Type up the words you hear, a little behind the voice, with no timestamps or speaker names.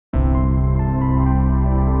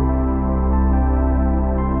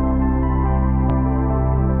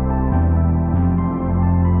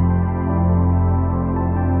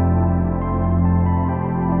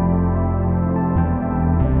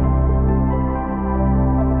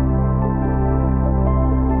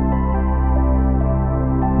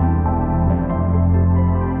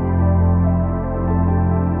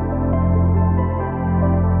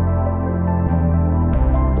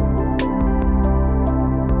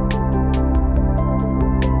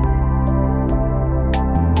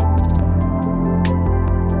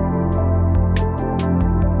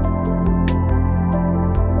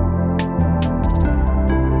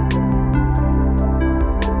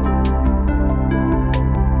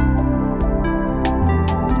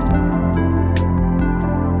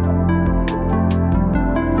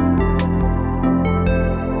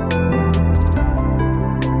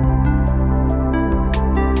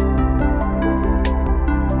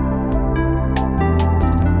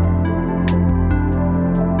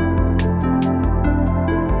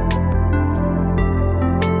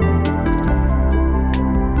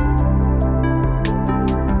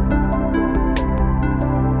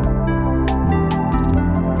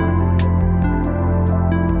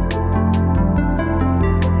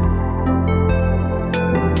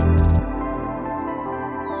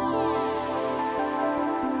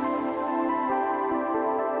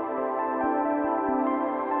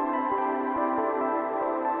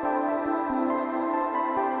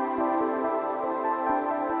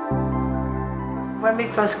when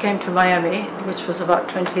we first came to Miami, which was about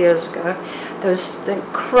 20 years ago, there was the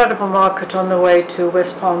incredible market on the way to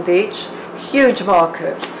West Palm Beach, huge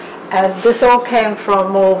market. And this all came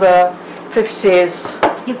from all the 50s.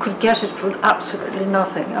 You could get it for absolutely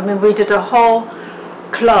nothing. I mean, we did a whole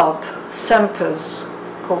club, Sempers,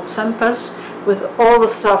 called Sempers, with all the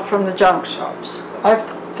stuff from the junk shops. I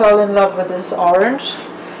fell in love with this orange,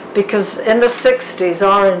 because in the 60s,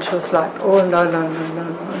 orange was like, oh, no, no, no, no,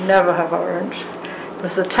 no, never have orange. It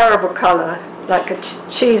was a terrible color, like a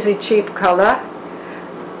cheesy, cheap color.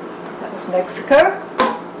 That was Mexico.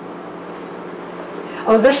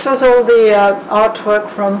 Oh, this was all the artwork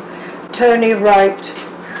from Tony Wright,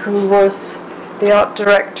 who was the art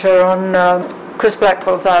director on Chris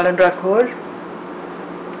Blackwell's Island Record.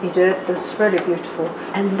 He did this, really beautiful.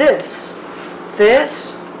 And this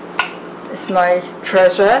is my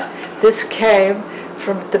treasure. This came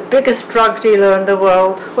from the biggest drug dealer in the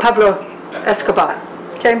world, Pablo Escobar.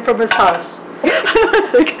 Came from his house.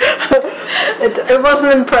 It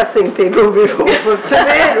wasn't impressing people before, but to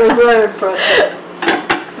me it was very impressive.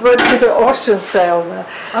 So I went to the auction sale there.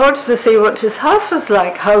 I wanted to see what his house was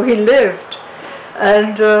like, how he lived.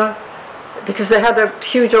 And because they had a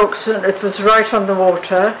huge auction, it was right on the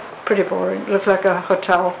water, pretty boring, it looked like a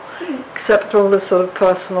hotel, except all the sort of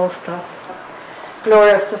personal stuff.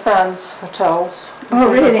 Gloria Stefan's hotels.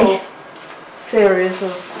 Oh, really? Series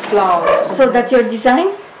of flowers. So that's your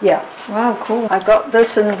design? Yeah. Wow, cool. I got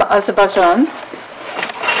this in Azerbaijan.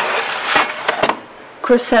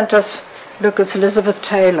 Chris sent us, look, it's Elizabeth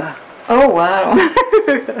Taylor. Oh, wow.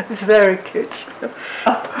 It's very cute.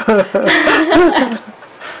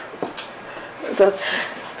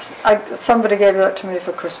 Somebody gave that to me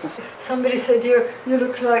for Christmas. Somebody said, you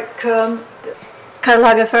look like... Karl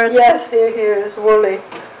Lagerfeld? Yes, here is Wooly.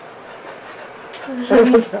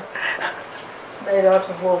 It's made out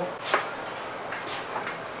of wool.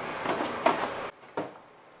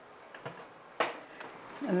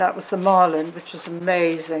 And that was the Marlin, which was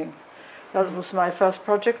amazing. That was my first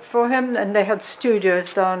project for him, and they had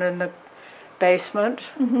studios down in the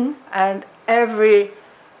basement. And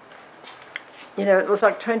it was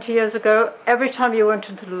like 20 years ago, every time you went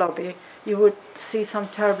into the lobby, you would see some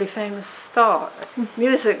terribly famous star,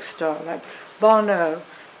 music star, like Bono,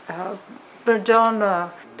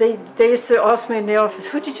 Madonna. They used to ask me in the office,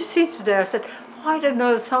 who did you see today? I said, oh, I don't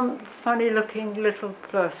know, some funny-looking little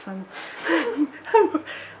person.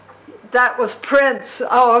 That was Prince.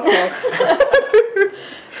 Oh, okay.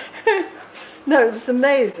 No, it was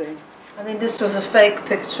amazing. I mean, this was a fake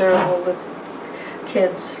picture of all the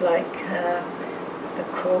kids, like the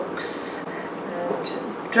cooks,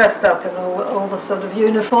 and dressed up in all the sort of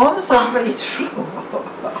uniforms of each floor.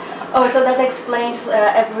 Oh, so that explains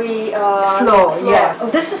every floor, yeah. Oh,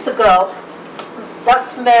 this is the girl.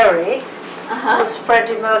 That's Mary, who's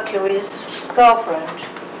Freddie Mercury's girlfriend.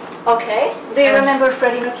 Okay. Do you remember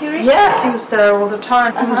Freddie Mercury? Yes, he was there all the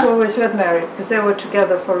time. He was always with Mary, because they were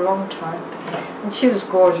together for a long time. And she was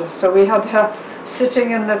gorgeous. So we had her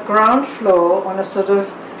sitting in the ground floor on a sort of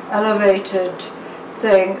elevated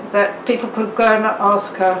thing that people could go and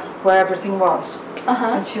ask her where everything was.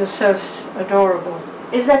 And she was so adorable.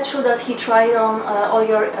 Is that true that he tried on all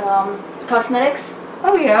your cosmetics?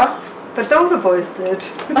 Oh yeah, but all the boys did.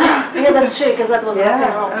 Yeah, that's true, because that was rock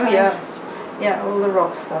and roll times. Yes. Yeah, all the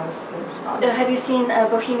rock stars did. Have you seen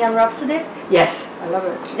Bohemian Rhapsody? Yes, I love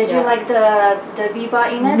it. Did you like the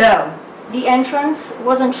BIBA in it? No. The entrance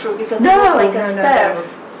wasn't true because it was like a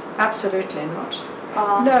stairs. No, absolutely not.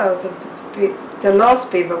 No, the last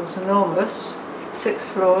BIBA was enormous, 6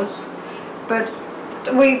 floors, but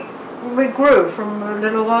we grew from a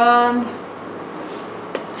little one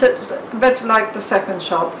to a bit like the second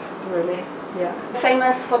shop, really. Yeah.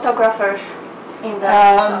 Famous photographers in the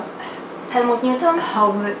shop. Helmut Newton?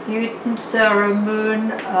 Helmut Newton, Sarah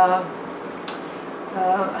Moon,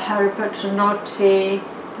 Harry Petrinotti,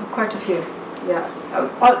 quite a few, yeah.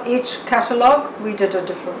 On each catalogue we did a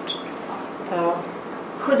different.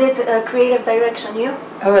 Who did creative direction, you?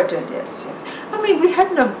 Oh, I did, yes. Yeah. I mean, we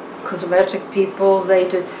had no cosmetic people,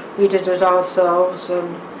 we did it ourselves,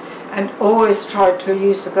 and always tried to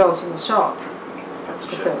use the girls in the shop. That's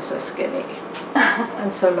true. Because they were so skinny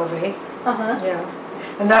and so lovely. Yeah.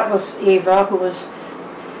 And that was Eva, who was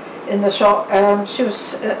in the shop. She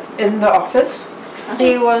was in the office.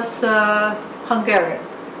 She was Hungarian.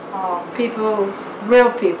 People,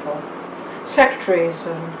 real people, secretaries,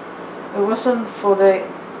 and it wasn't for the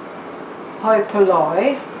hoi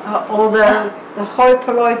polloi, although the hoi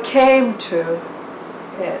polloi came to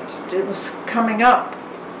it. It was coming up.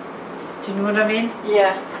 Do you know what I mean?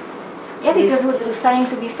 Yeah. Yeah, because it was starting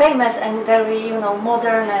to be famous and very,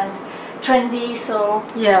 modern and trendy, so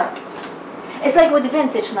Yeah, it's like with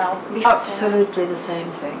vintage now. absolutely the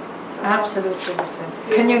same thing. Absolutely the same.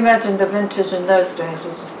 Can you imagine the vintage in those days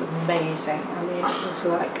was just amazing. I mean, it was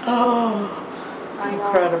like, oh, I know.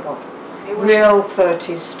 incredible. Real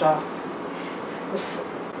 30s stuff. Is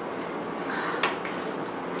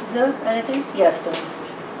there anything? Yes, there.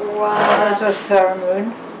 Wow. This was Sarah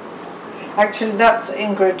Moon. Actually, that's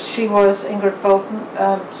Ingrid. She was Ingrid Bolton.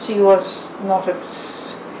 She was not a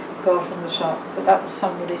girl from the shop, but that was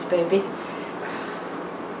somebody's baby.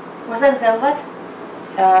 Was that velvet?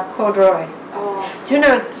 Corduroy. Oh. Do you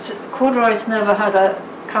know, corduroy's never had a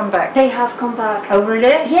comeback? They have come back. Oh,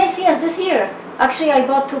 really? Yes, this year. Actually, I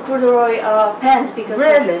bought 2 corduroy pants because...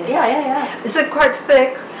 Really? Yeah. Is it quite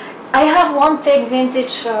thick? I have one thick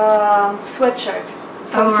vintage sweatshirt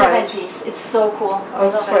from Oh, right. 70s. It's so cool. Oh,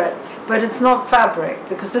 sweat. But it's not fabric,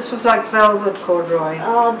 because this was like velvet corduroy.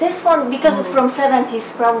 This one, because it's from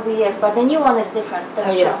 70s, probably yes, but the new one is different,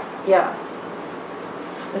 that's true. Yeah.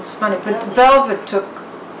 It's funny, but the velvet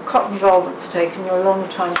cotton velvet's taken you a long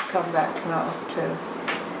time to come back now, too.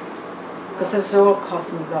 Because it was all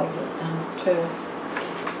cotton velvet then, too.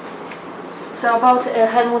 So about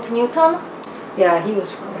Helmut Newton, Yeah, he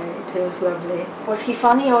was great, he was lovely. was he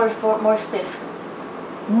funny or more stiff?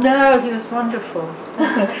 No, he was wonderful.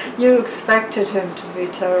 You expected him to be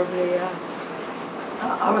terribly...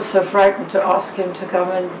 I was so frightened to ask him to come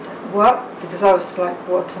and work, because I was like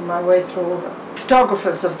working my way through all the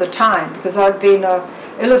photographers of the time, because I'd been an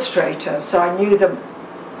illustrator, so I knew them.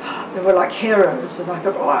 They were like heroes, and I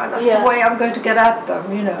thought, oh, that's the way I'm going to get at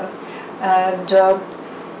them, you know. And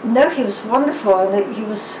no, he was wonderful, and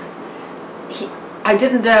I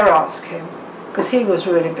didn't dare ask him, because he was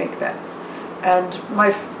really big then. And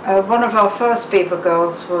one of our first BIBA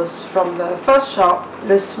girls was from the first shop,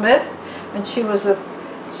 Liz Smith, and she was a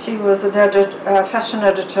fashion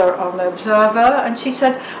editor on the Observer, and she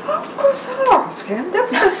said, oh, of course I'll ask him,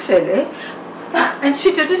 that's so silly. And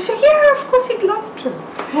she did it, she said, yeah, of course he'd love to.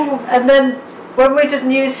 And then when we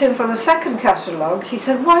didn't use him for the second catalogue, he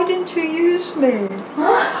said, why didn't you use me?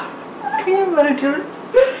 Can you imagine?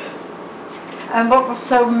 And what was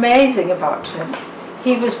so amazing about him,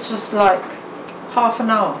 he was just like half an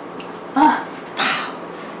hour.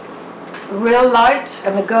 Real light,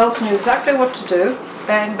 and the girls knew exactly what to do.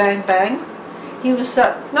 Bang, bang, bang. He was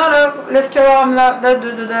no, lift your arm, don't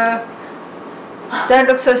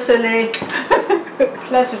look so silly.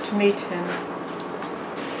 Pleasure to meet him.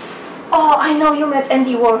 Oh, I know you met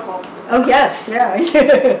Andy Warhol. Oh yes, yeah.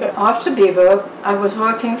 After BIBA, I was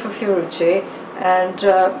working for Fiorucci, and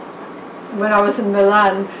when I was in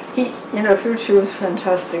Milan, Fiorucci was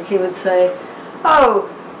fantastic. He would say, oh,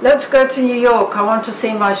 let's go to New York, I want to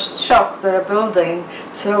see my shop they're building.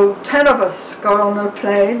 So 10 of us got on a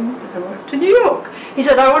plane and went to New York. He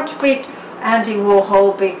said, I want to meet Andy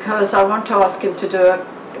Warhol because I want to ask him to do a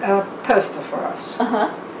poster for us.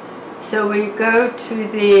 So we go to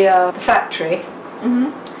the factory.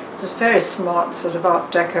 It's a very smart sort of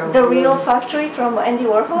Art Deco The room. real factory from Andy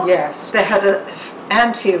Warhol? Yes. They had an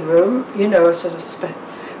ante-room, sort of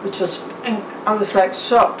which was, I was like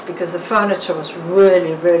shocked because the furniture was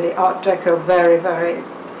really, really Art Deco, very, very,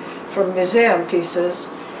 from museum pieces.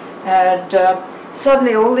 And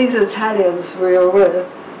suddenly all these Italians we were with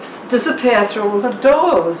disappear through all the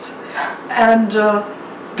doors. And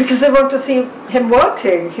because they want to see him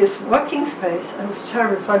working, his working space. And it was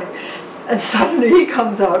terribly funny. And suddenly he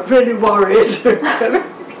comes out really worried.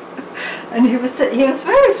 And he was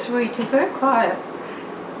very sweet and very quiet.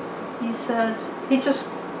 He said,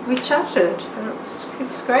 we chatted, and it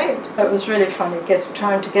was great. It was really funny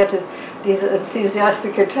trying to get these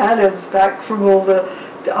enthusiastic Italians back from all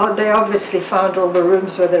they obviously found all the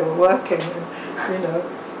rooms where they were working, and,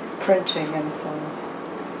 printing and so on.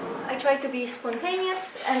 I try to be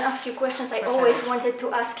spontaneous and ask you questions I always wanted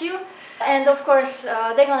to ask you. And of course,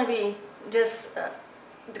 they're going to be just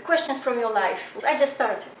the questions from your life. I just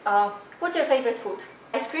start. What's your favorite food?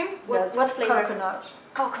 Ice cream? Yes, what flavor? Coconut.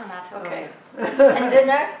 Coconut, okay. Oh, yeah. And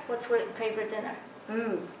dinner? What's your favorite dinner?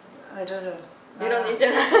 I don't know. You don't need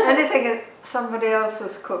dinner? Anything somebody else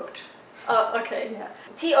has cooked. Oh, okay. Yeah.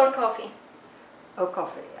 Tea or coffee? Oh,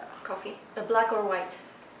 coffee, yeah. Coffee. Black or white?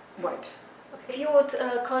 White. If you would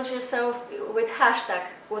call yourself with hashtag,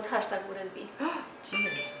 what hashtag would it be?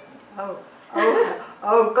 Jeez. Oh,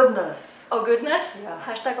 goodness. Oh, goodness? Yeah.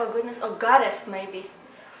 Hashtag oh, goodness. Oh, goddess, maybe.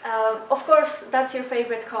 Of course, that's your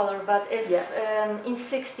favorite color, but if in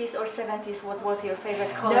 60s or 70s, what was your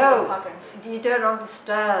favorite colors or patterns? You don't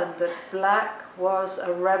understand that black was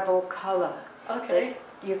a rebel color. Okay.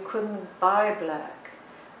 That you couldn't buy black,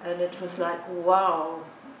 and it was like, wow,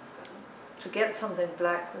 to get something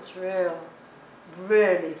black was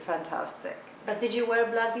really fantastic. But did you wear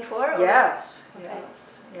black before? Or? Yes, Okay.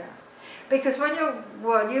 yes, yeah. Because when you're,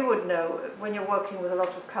 well, you would know, when you're working with a lot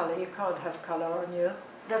of colour, you can't have colour on you.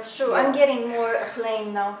 That's true. Yeah. I'm getting more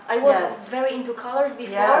plain now. I was Yes. very into colors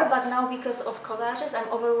before, Yes. but now because of collages, I'm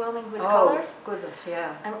overwhelming with Oh, colors. goodness,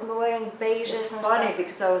 yeah. I'm wearing beiges It's and funny stuff.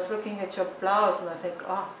 because I was looking at your blouse and I think,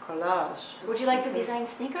 oh, collage. Would you like to design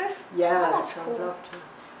sneakers? Yeah, Oh, that's cool. I'd love to.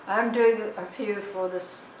 I'm doing a few for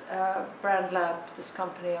this Brand Lab, this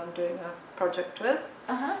company I'm doing a project with.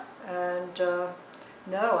 Uh-huh. And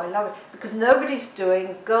no, I love it because nobody's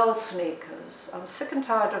doing girl sneakers. I'm sick and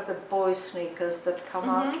tired of the boy sneakers that come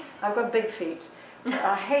out. I've got big feet.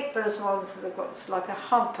 I hate those ones that have got like a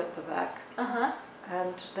hump at the back. Uh-huh.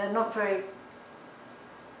 And they're not very,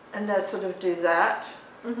 and they sort of do that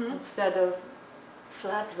instead of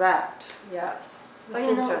Flat. that, yes. But It's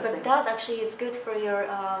you know, interesting. but that actually is good for your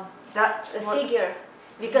what- figure,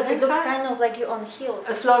 because You it think looks so? kind of like you're on heels.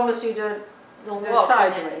 As long as you don't Don't go walk in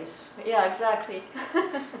it. sideways. Yeah, exactly.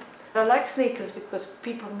 I like sneakers because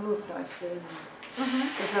people move nicely in them.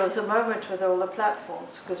 Because there was a moment with all the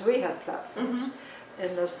platforms, because we had platforms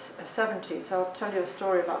in the 70s. I'll tell you a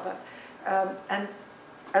story about that. And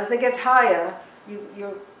as they get higher,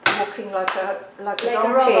 you're walking like a Like donkey.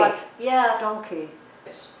 a robot. Yeah. Donkey.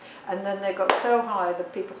 And then they got so high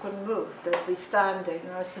that people couldn't move. They'd be standing.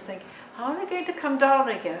 And I used to think, how are they going to come down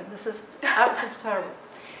again? This is absolutely terrible.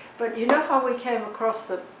 But you know how we came across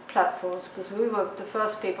the platforms? Because we were the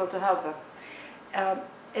first people to have them.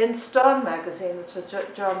 In Stern magazine, which is a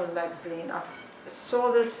German magazine, I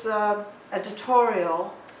saw this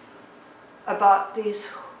editorial about these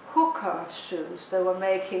hooker shoes they were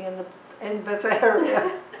making in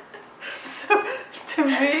Bavaria. So to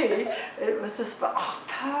me, it was just,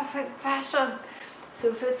 perfect fashion.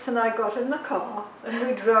 So Fitz and I got in the car and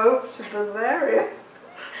we drove to Bavaria.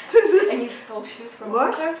 And you stole shoes from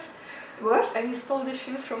What? hookers? What? And you stole the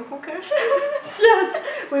shoes from hookers? Yes,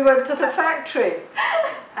 we went to the factory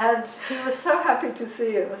and he was so happy to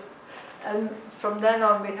see us. And from then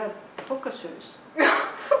on we had hooker shoes.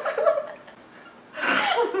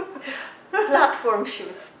 Platform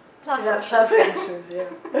shoes. Yeah, platform shoes,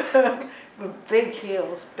 yeah. With big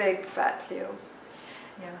heels, big fat heels.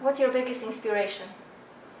 Yeah. What's your biggest inspiration?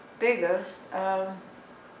 Biggest? I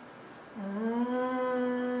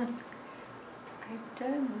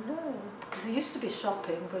don't know. Because it used to be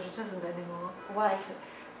shopping, but it isn't anymore. Why? It's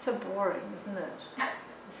so boring, isn't it?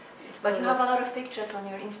 But you have a lot of pictures on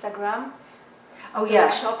your Instagram. Oh doing yeah.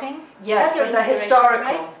 Shopping. Yes, That's your but they're inspiration,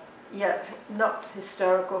 historical. right? Yeah, not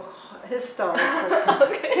hysterical. Historical.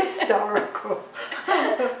 Okay. Historical.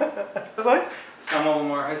 What? Some of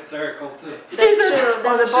them are hysterical too. That's true. On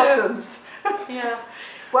That's the true. bottoms. Yeah.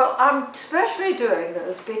 Well, I'm especially doing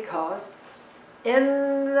those because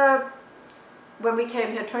when we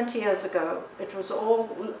came here 20 years ago, it was all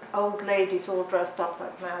old ladies all dressed up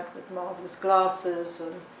like mad with marvellous glasses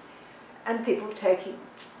and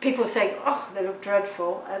people saying, oh, they look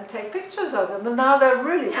dreadful, and take pictures of them, and now they're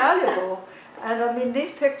really valuable. And I mean,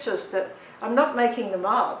 these pictures that, I'm not making them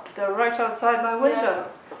up, they're right outside my window.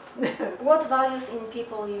 What values in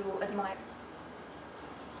people you admire?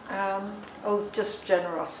 Just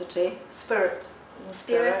generosity, spirit.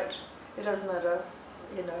 Spirit? It doesn't matter,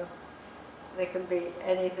 you know. They can be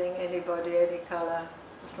anything, anybody, any colour,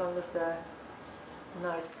 as long as they're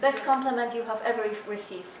nice. Best compliment you have ever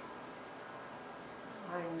received?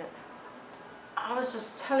 I was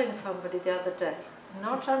just telling somebody the other day,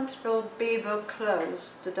 not until BIBA closed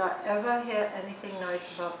did I ever hear anything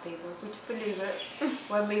nice about BIBA. Would you believe it?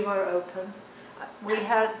 When we were open, we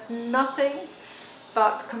had nothing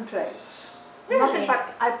but complaints. Really? Nothing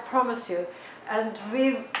but, I promise you. And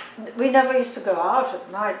we never used to go out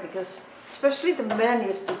at night because especially the men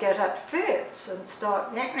used to get at fits and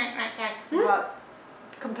start about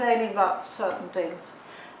complaining about certain things.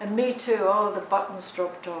 And me too, oh, the buttons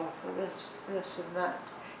dropped off, or this and that.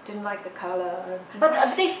 Didn't like the colour.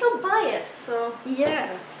 But they still buy it, so...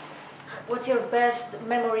 Yes. What's your best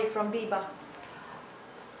memory from BIBA?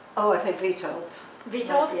 Oh, I think Vitold.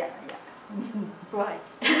 Vitold? Yeah. Right.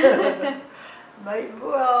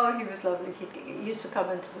 Well, he was lovely. He used to come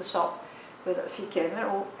into the shop with us. He came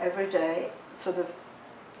in every day, sort of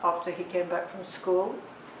after he came back from school,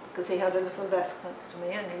 because he had a little desk next to me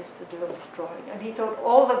and he used to do a little drawing. And he thought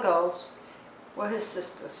all the girls were his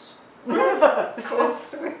sisters. So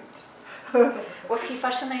sweet. Was he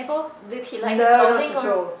fashionable? Did he like no, clothing? not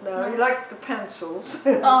at or? all. No, he liked the pencils.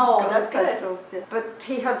 Oh, Colour that's good. pencils, yeah. But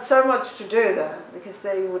he had so much to do there because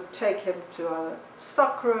they would take him to other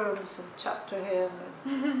stock rooms and chat to him.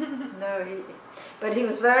 And but he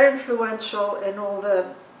was very influential in all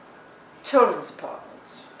the children's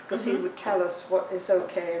departments because he would tell us what is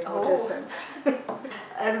okay and what isn't.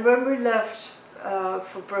 And when we left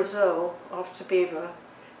for Brazil after BIBA,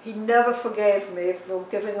 he never forgave me for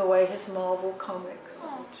giving away his Marvel comics.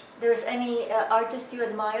 Oh. There's any artist you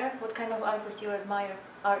admire? What kind of artist you admire?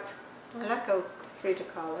 Art? I like Frida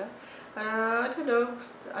Kahlo. I don't know.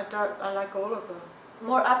 I like all of them.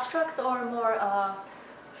 More abstract or more?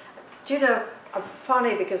 Do you know?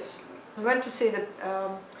 Funny because we went to see the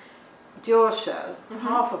Dior show,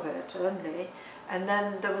 half of it only, and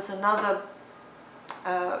then there was another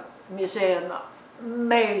museum.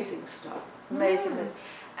 Amazing stuff. Amazing.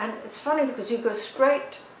 And it's funny because you go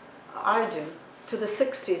straight, I do, to the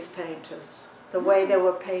 60s painters, the way they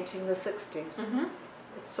were painting the 60s.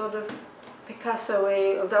 It's sort of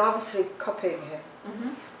Picasso-y, they're obviously copying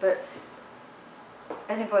him, but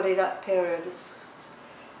anybody that period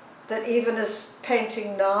that even is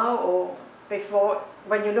painting now or before,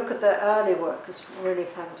 when you look at their early work, is really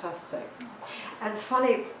fantastic. And it's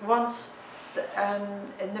funny, once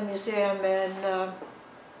in the museum in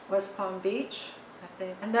West Palm Beach, I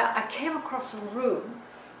think, and I came across a room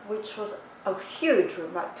which was a huge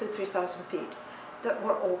room, about 2,000–3,000 feet, that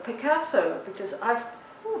were all Picasso, because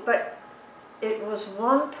but it was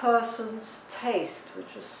one person's taste,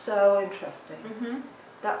 which was so interesting.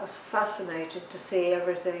 That was fascinating to see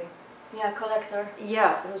everything. Yeah, collector.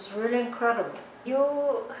 Yeah, it was really incredible.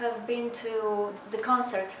 You have been to the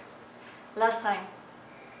concert last time,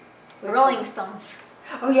 Which Rolling one? Stones.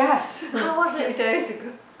 Oh yes! How was it? 3 days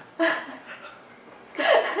ago.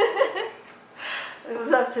 It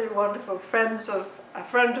was absolutely wonderful. A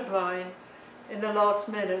friend of mine, in the last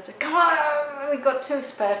minute said, "Come on, we got 2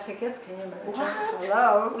 spare tickets." Can you imagine? What?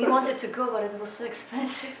 Hello. We wanted to go, but it was so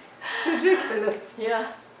expensive. Ridiculous.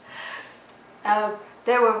 Yeah.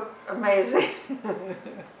 They were amazing.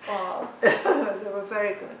 Wow. They were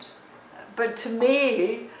very good. But to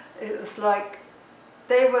me, it was like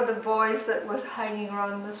they were the boys that was hanging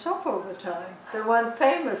around the shop all the time. They weren't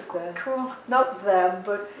famous then. Cool. Not them,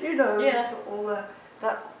 but you know, Yeah. it's all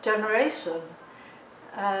that generation.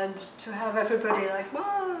 And to have everybody like,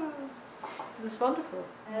 whoa, it was wonderful.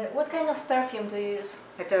 What kind of perfume do you use?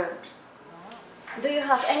 I don't. Do you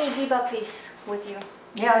have any BIBA piece with you?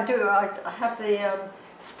 Yeah, I do. I have the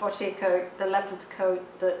spotty coat, the leopard coat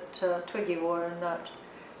that Twiggy wore in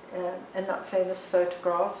that famous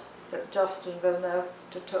photograph that Justin Villeneuve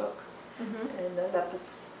took in the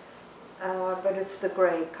leopards. But it's the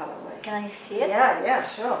grey colourway. Can I see it? Yeah,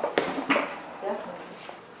 sure. Definitely.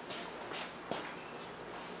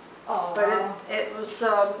 Oh, But wow. it was,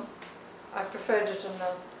 I preferred it in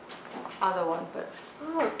the other one, but...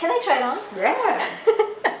 Oh, can I try it on? Yes!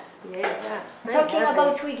 Yeah. Very Talking heavy.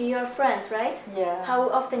 about Twiggy, you're friends, right? Yeah. How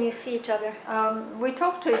often you see each other? We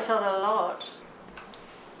talk to each other a lot.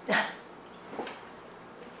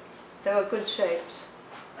 They were good shapes.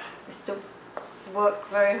 We still work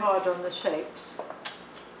very hard on the shapes.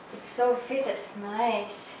 It's so fitted.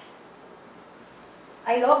 Nice.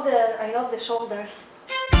 I love the shoulders.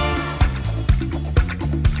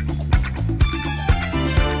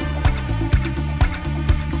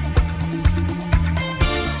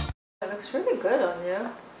 It looks really good on you.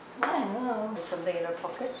 I know. With something in her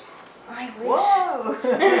pocket. I wish. Whoa!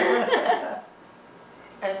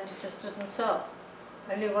 And it just didn't sell.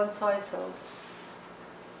 Only one size sold.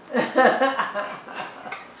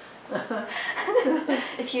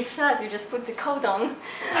 If you're sad, you just put the coat on,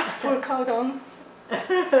 full coat on,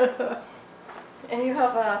 and you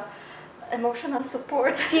have a emotional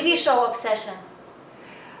support. TV show obsession.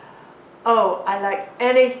 Oh, I like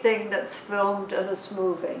anything that's filmed and is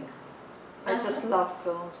moving. I just love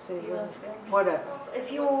films, even love films. whatever.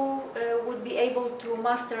 If you would be able to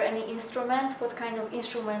master any instrument, what kind of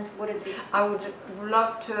instrument would it be? I would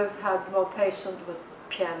love to have had more patience with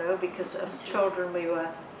piano because as children we were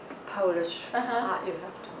Polish. You have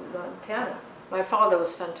to learn piano. My father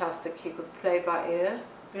was fantastic. He could play by ear.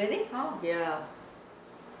 Really? Oh. Yeah.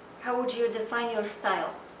 How would you define your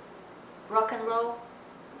style? Rock and roll?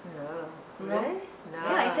 No. No? Really? No.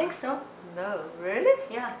 Yeah, I think so. No. Really?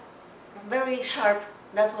 Yeah. Very sharp.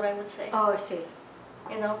 That's what I would say. Oh, I see.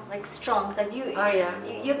 You know, like strong. That you. Oh, yeah.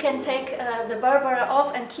 You can take the Barbara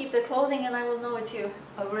off and keep the clothing, and I will know it's you.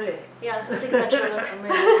 Oh, really? Yeah, signature look.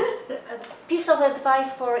 Amazing. A piece of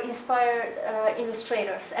advice for inspired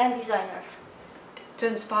illustrators and designers. To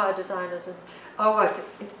inspire designers. And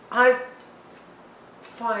I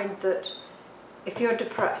find that if you're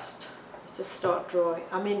depressed, you just start drawing.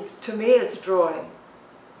 I mean, to me it's drawing.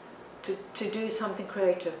 To do something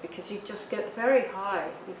creative, because you just get very high.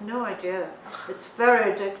 You've no idea. It's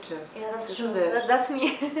very addictive. Yeah, that's isn't true. it? That's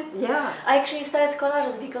me. Yeah. I actually started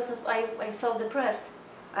collages because of I felt depressed.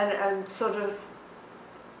 And sort of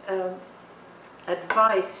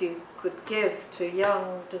advice you could give to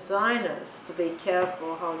young designers to be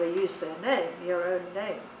careful how they use their name, your own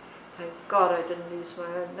name. Thank God I didn't use my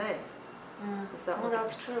own name. Is that what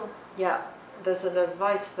that's true. Yeah, there's an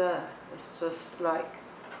advice there. It's just like,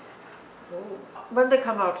 when they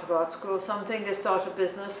come out of art school or something, they start a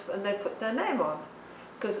business and they put their name on.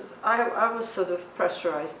 Because I was sort of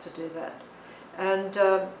pressurized to do that. And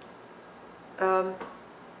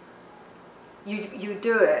you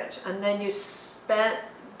do it, and then you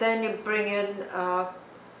bring in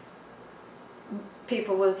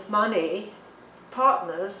people with money,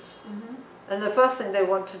 partners, and the first thing they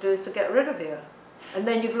want to do is to get rid of you. And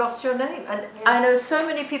then you've lost your name. And I know so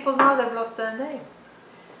many people now, they've lost their name.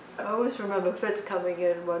 I always remember Fitz coming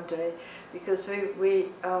in one day, because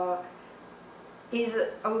we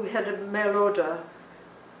had a mail order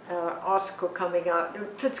article coming out.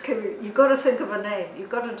 Fitz came in, you've got to think of a name, you've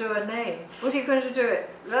got to do a name. What are you going to do it?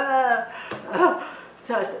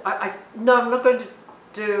 So I said, no, I'm not going to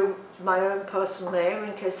do my own personal name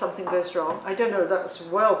in case something goes wrong. I don't know, that was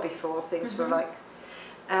well before things were like.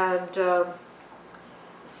 And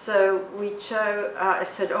so we chose, I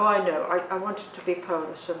said, oh, I know, I want it to be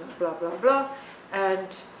Polish and blah, blah, blah. And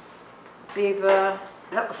BIBA,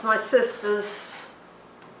 that was my sister's,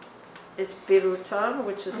 is Birutan,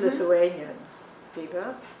 which is Lithuanian,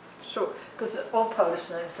 BIBA, short, because all Polish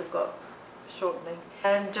names have got shortening.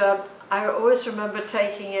 And I always remember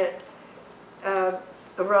taking it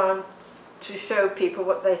around to show people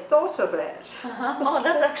what they thought of it. Oh,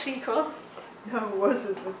 that's actually cool. No, it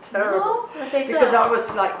wasn't. It was terrible. No, but because I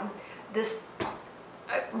was like this.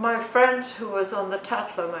 My friend who was on the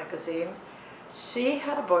Tatler magazine, she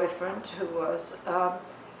had a boyfriend who was a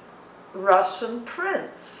Russian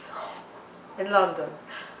prince in London.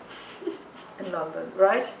 In London,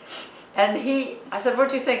 right? And I said, what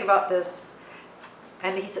do you think about this?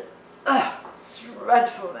 And he said, ugh, it's a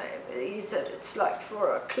dreadful name. He said, it's like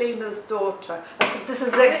for a cleaner's daughter. I said, this is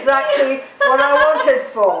exactly what I wanted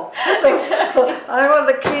for. I want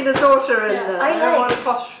the cleaner's daughter in there. I want like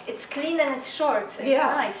posh. it's clean and it's short. It's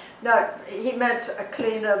nice. No, he meant a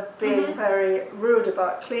cleaner being very rude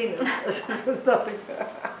about cleaners. It was nothing.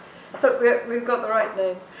 I thought we've got the right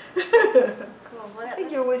name. Cool. I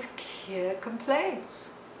think you always hear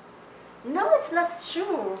complaints. No, it's not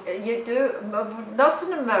true. You do, not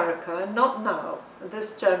in America, not now,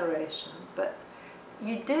 this generation, but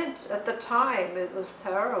you did at the time. It was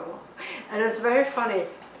terrible. And it's very funny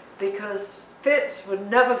because Fitz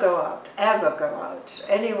would never go out, ever go out,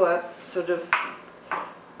 anywhere sort of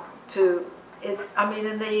I mean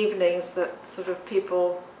in the evenings that sort of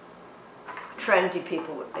people, trendy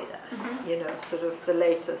people would be there, you know, sort of the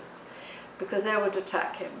latest, because they would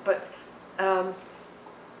attack him. But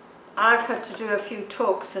I've had to do a few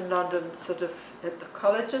talks in London, sort of at the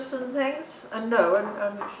colleges and things, and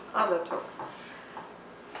other talks.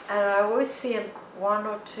 And I always see one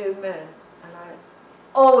or two men, and I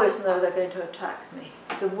always know they're going to attack me.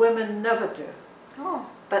 The women never do. Oh.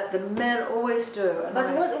 But the men always do. And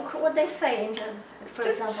but what they say, for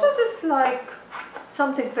example? Sort of like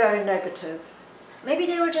something very negative. Maybe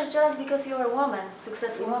they were just jealous because you're a woman,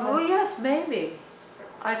 successful woman. Oh yes, maybe.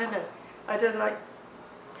 I don't know. I don't like.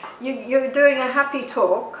 You're doing a happy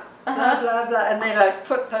talk, blah blah blah, and they like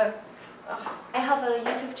put the. I have a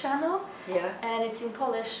YouTube channel, and it's in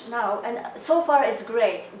Polish now, and so far it's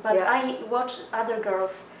great. But I watch other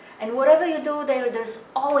girls, and whatever you do there, there's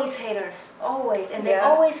always haters, always, and they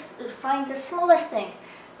always find the smallest thing,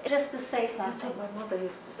 just to say something. That's what my mother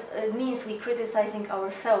used to say. It means we're criticizing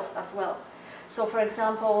ourselves as well. So, for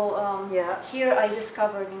example, here I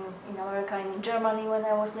discovered in America, in Germany when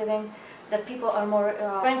I was living, that people are more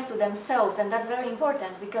friends to themselves, and that's very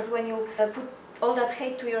important, because when you put all that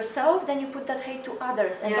hate to yourself, then you put that hate to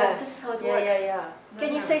others, and this is how it works.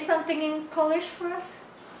 Can you say something in Polish for us?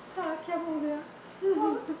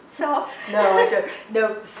 So. No, I don't.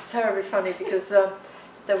 No, it's terribly funny, because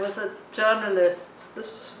there was a journalist,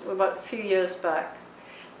 this was about a few years back,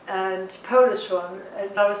 and Polish one,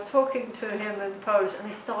 and I was talking to him in Polish, and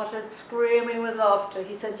he started screaming with laughter.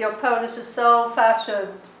 He said, "Your Polish is so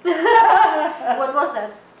old-fashioned." What was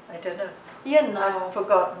that? I don't know. You know. I've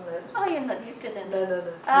forgotten it. Oh, you didn't. No.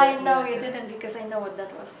 I know you didn't, because I know what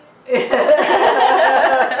that was.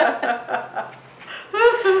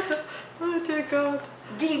 Oh dear God.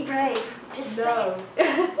 don't. Be brave. Just say No.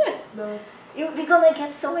 it. No. We're gonna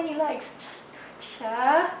get so many likes. Just do it.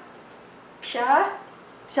 Psia. Psia.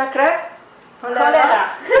 Psia krew? Cholera.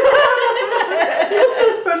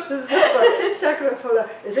 Psia krew, cholera.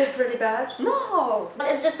 Is it really bad? No.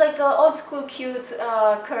 It's just like an old school cute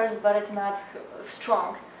curse, but it's not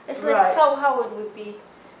strong. It's like Right. how it would be.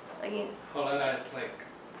 Like, Cholera, it's like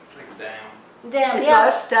damn. damn. It's Yeah.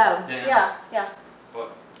 like damn. Damn. Yeah. Yeah. But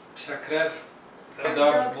psia krew, the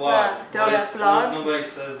Dog's dog's blood. blood. Dog's blood. Nobody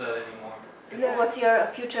says that anymore. Yeah. What's your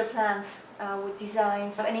future plans with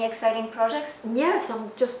designs? Any exciting projects? Yes,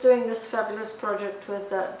 I'm just doing this fabulous project with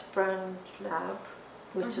that brand lab,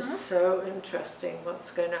 which is so interesting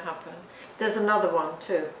what's going to happen. There's another one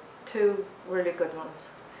too, 2 really good ones.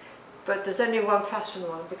 But there's only one fashion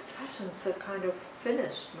one because fashion's so kind of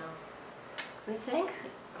finished now. We think?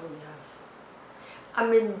 Oh yes. I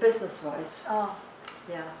mean business-wise, Oh.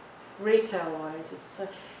 yeah. Retail-wise, it's so,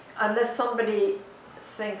 unless somebody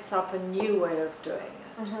thinks up a new way of doing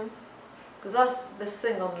it. Because this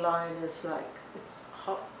thing online is like, it's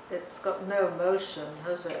hot, it's got no motion,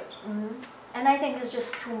 has it? And I think it's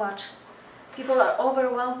just too much. People are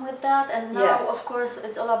overwhelmed with that, and now, Yes. of course,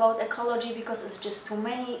 it's all about ecology because it's just too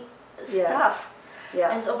many Yes. stuff. Yeah.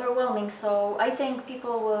 And it's overwhelming. So I think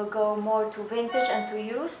people will go more to vintage and to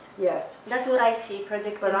used. Yes. That's what I see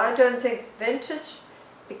predicted. But I don't think vintage,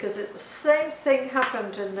 because the same thing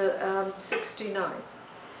happened in the 69.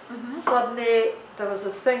 Suddenly there was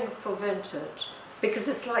a thing for vintage, because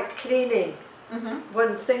it's like cleaning.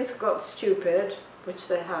 When things got stupid, which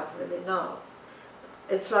they have really now,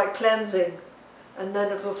 it's like cleansing, and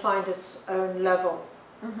then it will find its own level.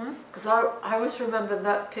 Because I always remember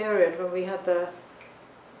that period when we had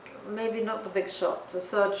maybe not the big shop, the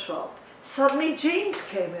third shop. Suddenly jeans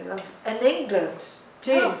came in England.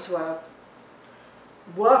 Jeans were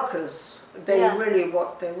workers. They really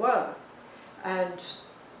what they were. And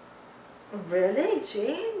really,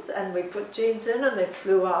 jeans? And we put jeans in and they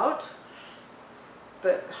flew out.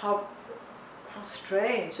 But how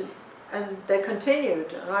strange. And they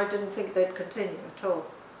continued, and I didn't think they'd continue at all.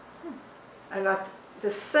 And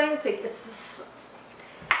the same thing,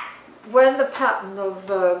 when the pattern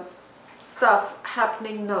of stuff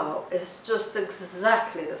happening now is just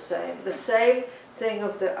exactly the same thing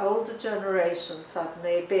of the older generation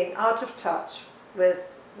suddenly being out of touch with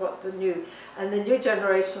what the new, and the new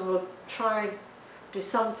generation will try and do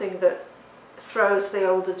something that throws the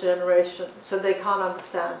older generation so they can't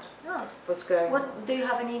understand what's going on. Do you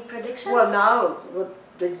have any predictions? Well, now what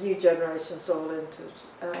the new generation's all into,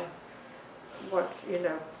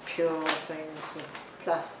 pure things, and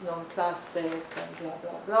non-plastic, and blah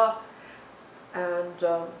blah blah. And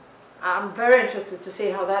I'm very interested to see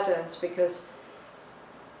how that ends, because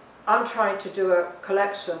I'm trying to do a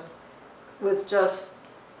collection with just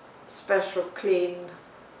special clean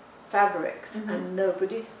fabrics, and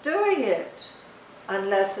nobody's doing it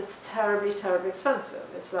unless it's terribly, terribly expensive.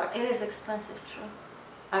 It's like, it is expensive, true.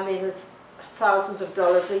 I mean, it's thousands of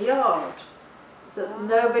dollars a yard. That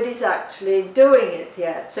nobody's actually doing it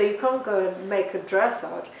yet. So you can't go and make a dress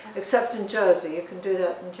out, except in Jersey. You can do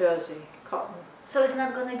that in Jersey, cotton. So it's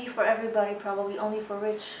not going to be for everybody, probably only for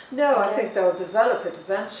rich? No, I think they'll develop it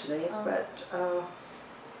eventually, but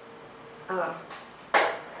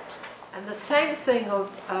and the same thing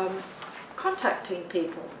of contacting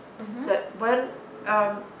people. That when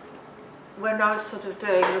I was sort of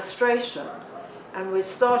doing illustration and we're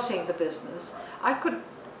starting the business, I could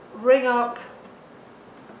ring up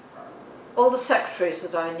all the secretaries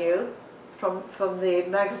that I knew from the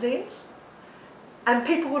magazines, and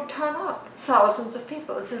people would turn up, thousands of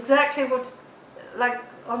people. It's exactly what, like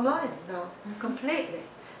online now, completely.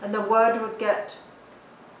 And the word would get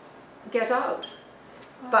out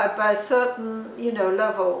by a certain,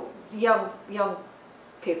 level, young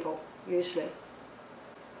people usually.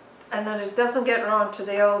 And then it doesn't get around to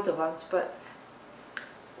the older ones. But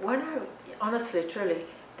honestly, truly,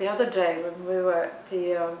 the other day when we were at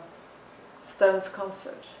the Stones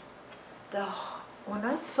concert, when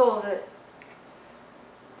I saw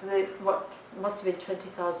what must have been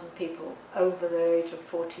 20,000 people over the age of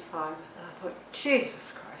 45, and I thought,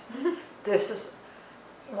 Jesus Christ,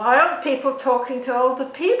 why aren't people talking to older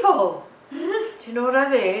people? Do you know what I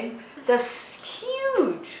mean? That's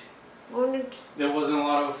huge. There wasn't a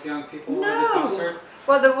lot of young people at the No. concert?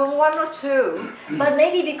 Well, there were 1 or 2. But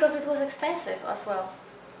maybe because it was expensive as well.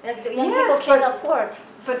 Like the young Yes, people can't afford.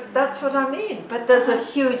 But that's what I mean. But there's a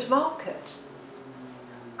huge market.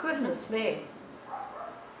 Goodness me.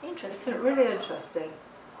 It's Interesting. really interesting.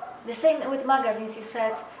 The same with magazines. You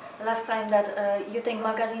said last time that you think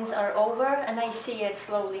magazines are over, and I see it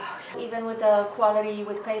slowly. Even with the quality,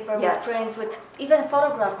 with paper, Yes. with prints, with even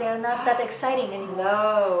photographs, they are not that exciting anymore.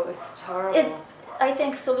 No, it's terrible. I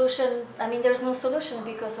think solution, I mean, there's no solution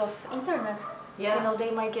because of internet. Yeah. You know,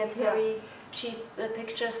 they might get very cheap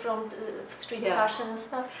pictures from street fashion and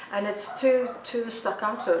stuff. And it's too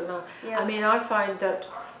staccato now. Yeah. I mean, I find that,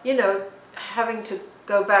 you know, having to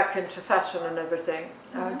go back into fashion and everything,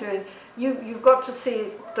 you've got to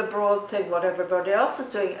see the broad thing, what everybody else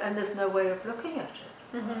is doing, and there's no way of looking at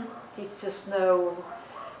it. You just know.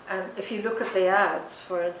 And if you look at the ads,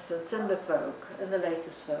 for instance, in the Vogue, in the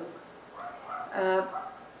latest Vogue,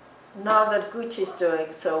 now that Gucci's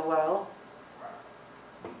doing so well,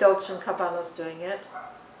 Dolce & Gabbana's doing it,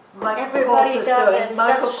 Everybody does it,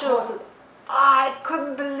 that's true. I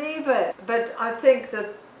couldn't believe it. But I think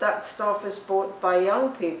that stuff is bought by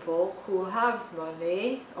young people who have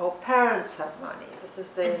money, or parents have money. This is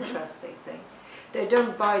the interesting thing. They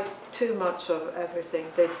don't buy too much of everything.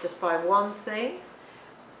 They just buy one thing.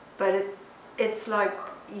 But it's like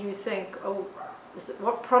you think, oh,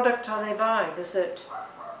 what product are they buying? Is it,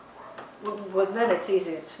 well then it's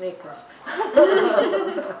easy, it's sneakers.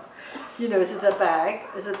 You know, is it a bag?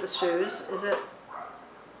 Is it the shoes? Is it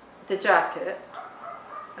the jacket?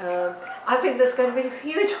 I think there's going to be a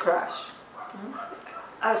huge crash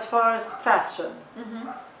as far as fashion.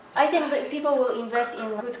 I think that people will invest in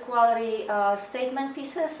good quality statement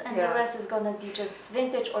pieces, and the rest is going to be just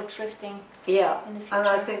vintage or thrifting in the future. And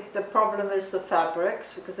I think the problem is the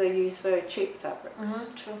fabrics, because they use very cheap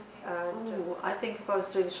fabrics. True. And I think if I was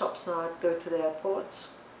doing shops now, I'd go to the airports.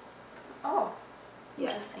 Oh,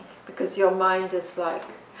 interesting. Because your mind is like,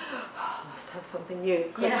 oh, I must have something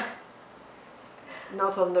new. Yeah.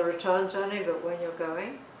 Not on the return journey, but when you're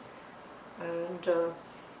going.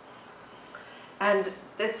 And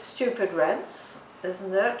it's stupid rents,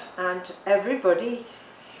 isn't it? And everybody,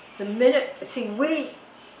 the minute, see, we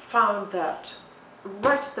found that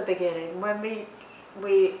right at the beginning when we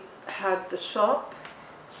had the shop,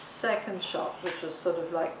 second shop, which was sort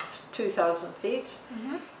of like 2,000 feet.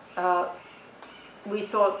 We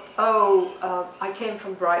thought, I came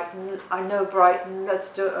from Brighton, I know Brighton,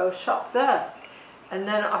 let's do a shop there. And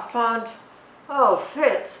then I found, oh,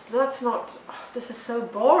 Fitz, that's not, this is so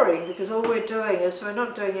boring, because all we're doing is we're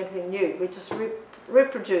not doing anything new, we're just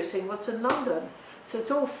reproducing what's in London. So it's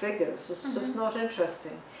all figures, it's just not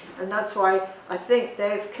interesting. And that's why I think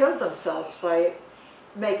they've killed themselves by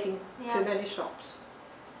making too many shops.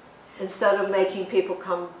 Instead of making people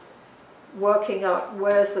come working out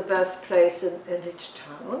where's the best place in each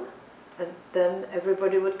town, and then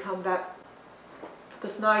everybody would come back.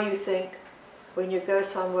 Because now you think, when you go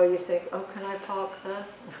somewhere, you think, oh, can I park there?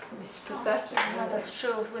 It's pathetic. No, that's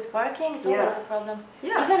true. With parking, it's always a problem.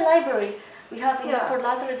 Yeah. Even library. We have in Fort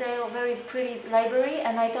Lauderdale a very pretty library,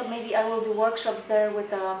 and I thought maybe I will do workshops there with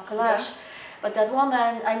collage. But that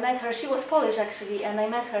woman, I met her, she was Polish actually, and I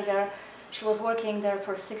met her there. She was working there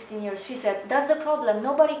for 16 years. She said, that's the problem.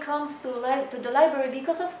 Nobody comes to the library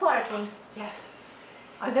because of parking. Yes.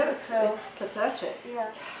 I know, it's pathetic.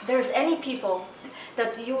 Yeah. There's any people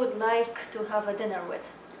that you would like to have a dinner with?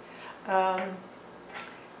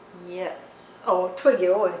 Yes. Oh, Twiggy,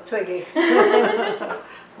 always Twiggy.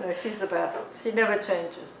 No, she's the best. She never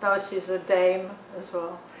changes. Now she's a dame as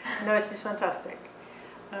well. No, she's fantastic.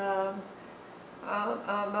 It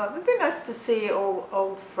would be nice to see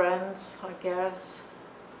old friends, I guess.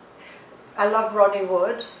 I love Ronnie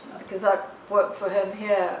Wood, because I worked for him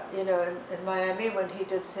here, you know, in Miami when he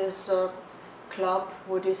did his club,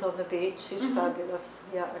 Woody's on the Beach. He's fabulous.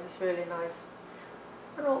 Yeah, he's really nice.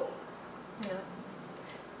 And all, you know.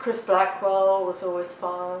 Chris Blackwell was always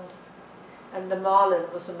fun. And the Marlin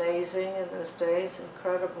was amazing in those days,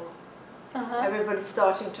 incredible. Everybody's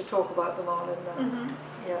starting to talk about the Marlin now.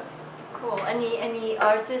 Yeah. Cool. Any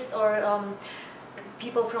artist or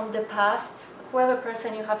people from the past, whoever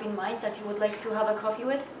person you have in mind that you would like to have a coffee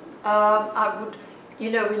with? I would,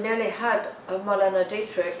 you know, we nearly had Marlene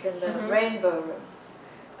Dietrich in the Rainbow Room.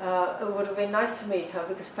 It would have been nice to meet her,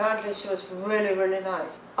 because apparently she was really, really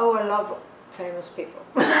nice. Oh, I love famous people.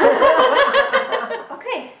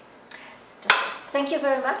 Okay. Thank you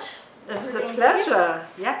very much. It was a pleasure.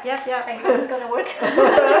 Yeah. I hope it's going to work.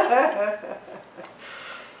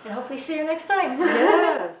 And hopefully see you next time.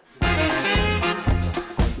 Yes.